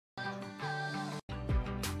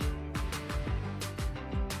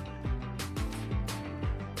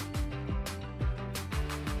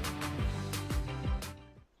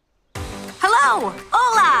Hello,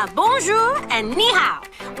 hola, bonjour, and ni hao.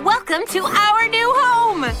 Welcome to our new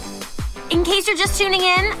home. In case you're just tuning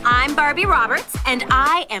in, I'm Barbie Roberts, and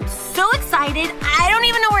I am so excited I don't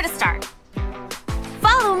even know where to start.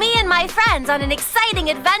 Follow me and my friends on an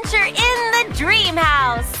exciting adventure in the dream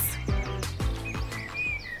house.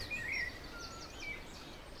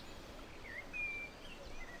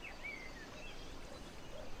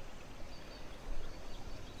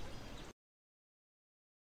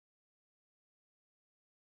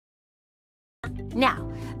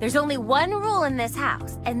 Now, there's only one rule in this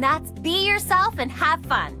house, and that's be yourself and have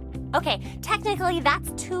fun. Okay, technically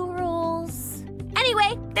that's 2 rules.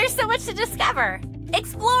 Anyway, there's so much to discover.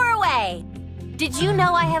 Explore away. Did you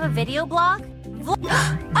know I have a video blog?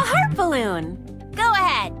 A heart balloon. Go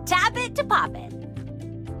ahead, tap it to pop it.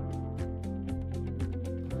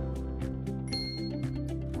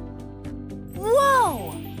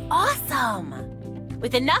 Whoa, awesome.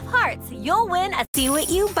 With enough hearts, you'll win a see what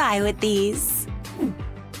you buy with these.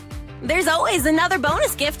 There's always another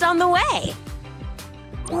bonus gift on the way.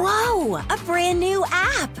 Whoa, a brand new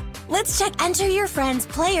app. Let's check Enter Your Friend's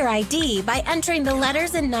Player ID by entering the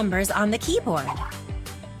letters and numbers on the keyboard.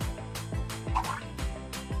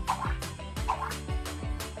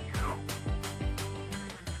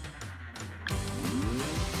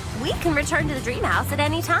 We can return to the dream house at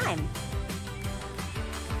any time.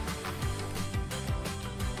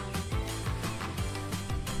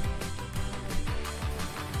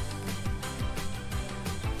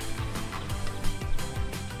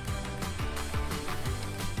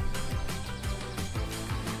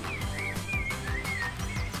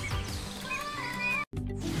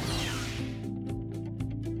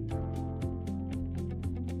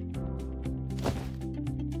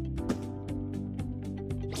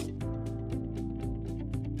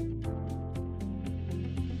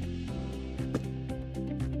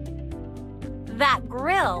 That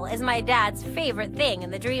grill is my dad's favorite thing in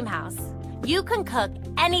the dream house. You can cook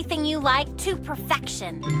anything you like to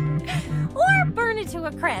perfection. Or burn it to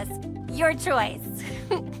a crisp. Your choice.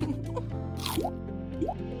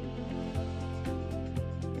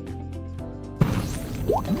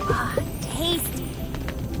 Tasty.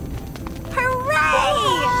 Hooray!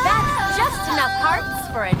 That's just enough hearts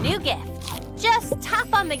for a new gift. Just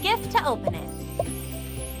tap on the gift to open it.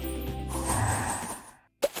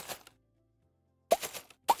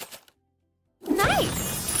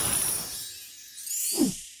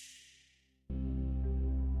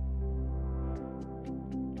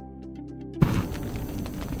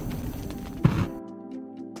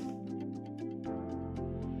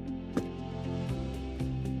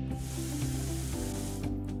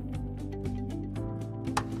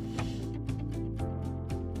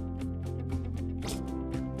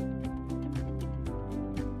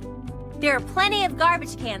 There are plenty of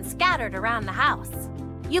garbage cans scattered around the house.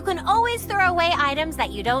 You can always throw away items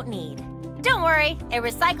that you don't need. Don't worry, it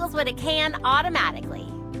recycles what it can automatically.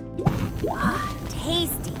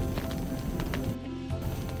 Tasty.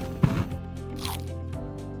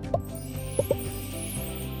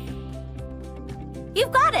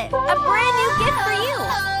 You've got it! A brand new gift for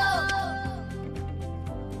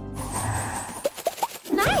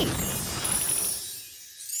you! Nice!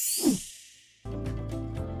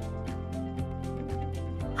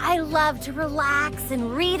 I love to relax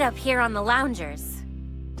and read up here on the loungers.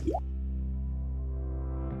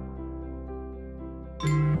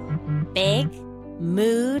 Big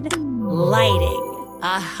mood lighting.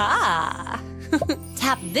 Aha!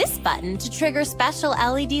 Tap this button to trigger special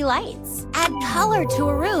LED lights. Add color to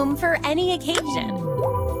a room for any occasion.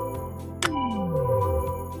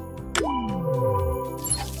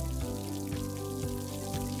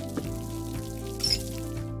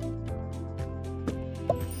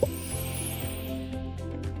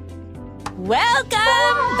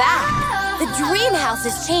 Welcome back! The dream house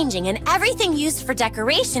is changing and everything used for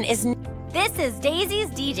decoration is... This is Daisy's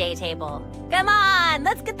DJ table. Come on,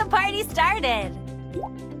 let's get the party started.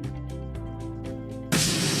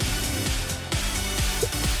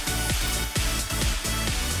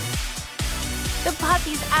 The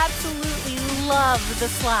puppies absolutely love the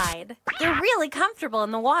slide. They're really comfortable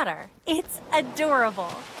in the water. It's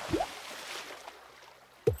adorable.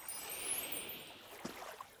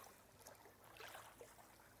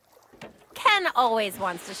 Ken always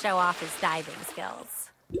wants to show off his diving skills.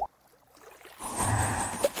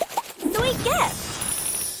 Sweet gift!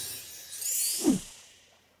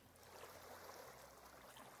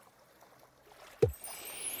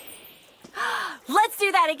 Let's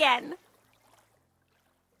do that again!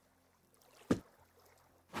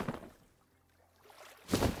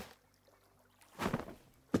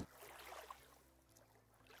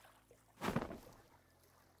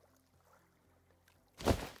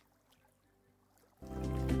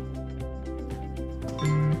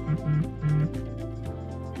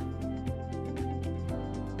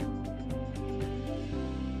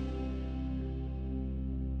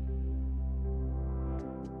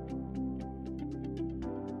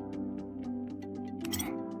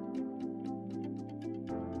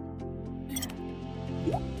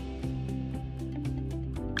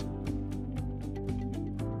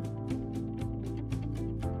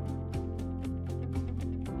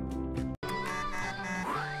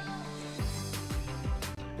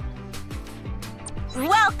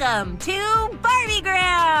 Welcome to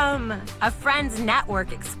Barbiegram, a Friends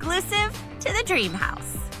Network exclusive to the Dream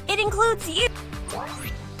House. It includes you.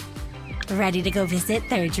 Ready to go visit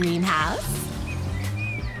their dream house?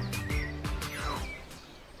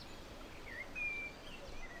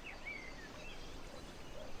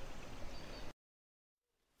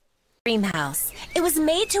 Dream house. It was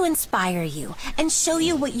made to inspire you and show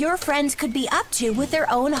you what your friends could be up to with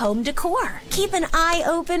their own home decor. Keep an eye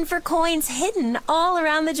open for coins hidden all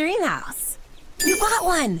around the dream house. You got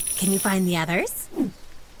one! Can you find the others?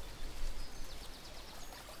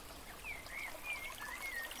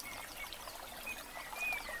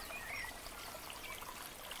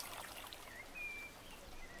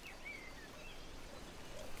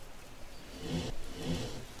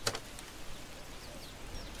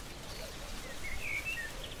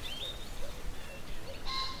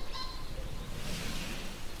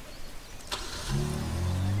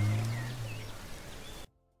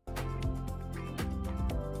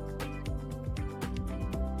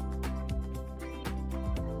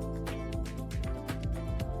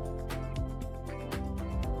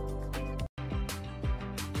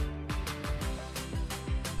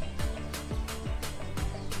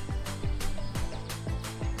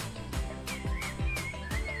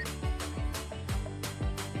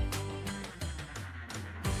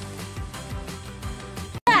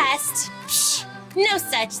 Shh, no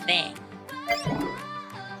such thing.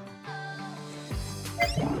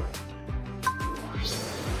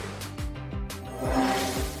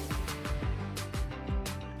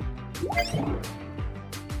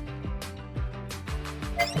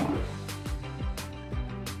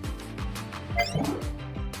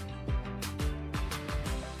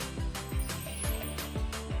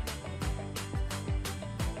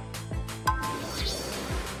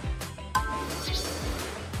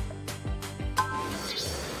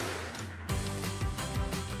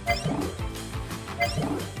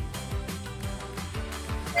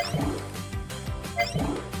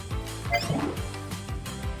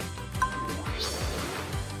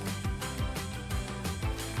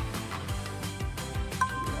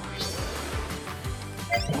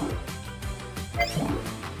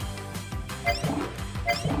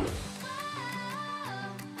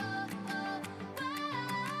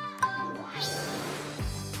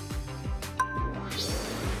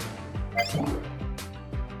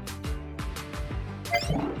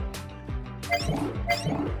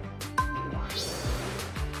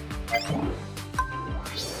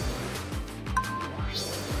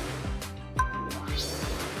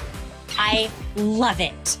 I love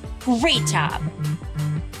it. Great job.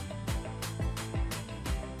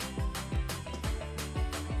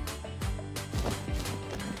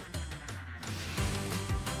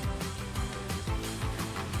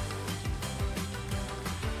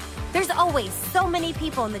 There's always so many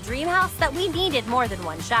people in the dream house that we needed more than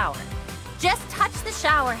one shower. Just touch the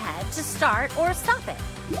shower head to start or stop it.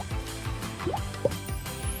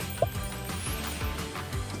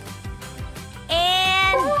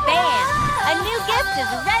 And bam! A new gift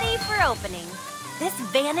is ready for opening. This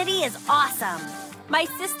vanity is awesome. My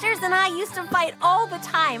sisters and I used to fight all the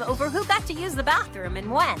time over who got to use the bathroom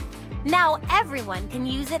and when. Now everyone can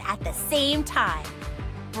use it at the same time.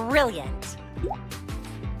 Brilliant.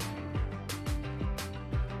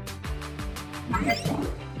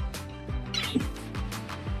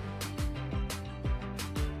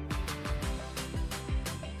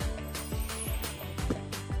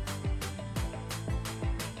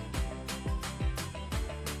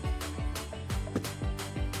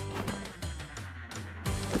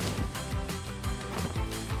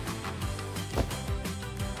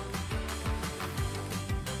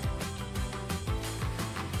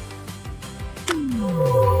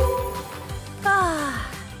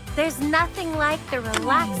 There's nothing like the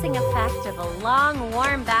relaxing effect of a long,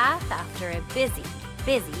 warm bath after a busy,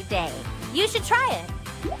 busy day. You should try it.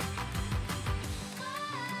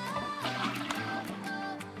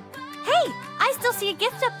 Hey, I still see a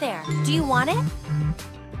gift up there. Do you want it?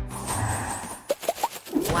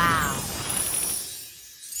 Wow.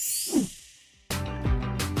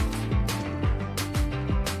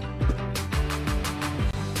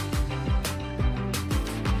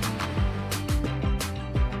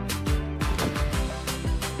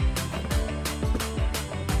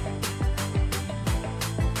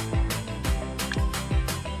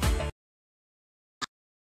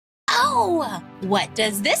 Oh, what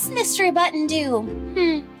does this mystery button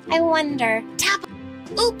do? I wonder. Tap.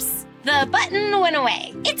 Oops, the button went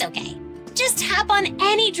away. It's okay. Just tap on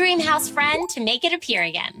any Dreamhouse friend to make it appear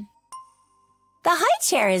again. The high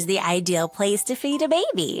chair is the ideal place to feed a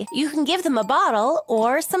baby. You can give them a bottle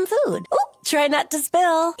or some food. Oop, Try not to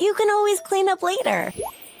spill. You can always clean up later.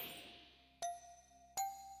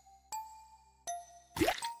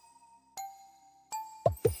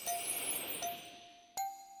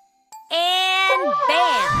 And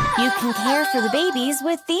bam! You can care for the babies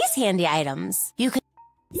with these handy items. You can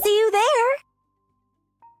see you there.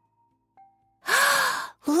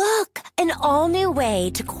 Look, an all-new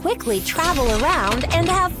way to quickly travel around and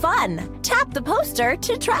have fun. Tap the poster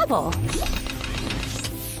to travel.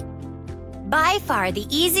 By far, the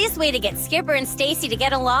easiest way to get Skipper and Stacy to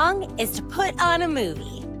get along is to put on a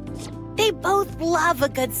movie. They both love a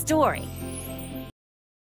good story.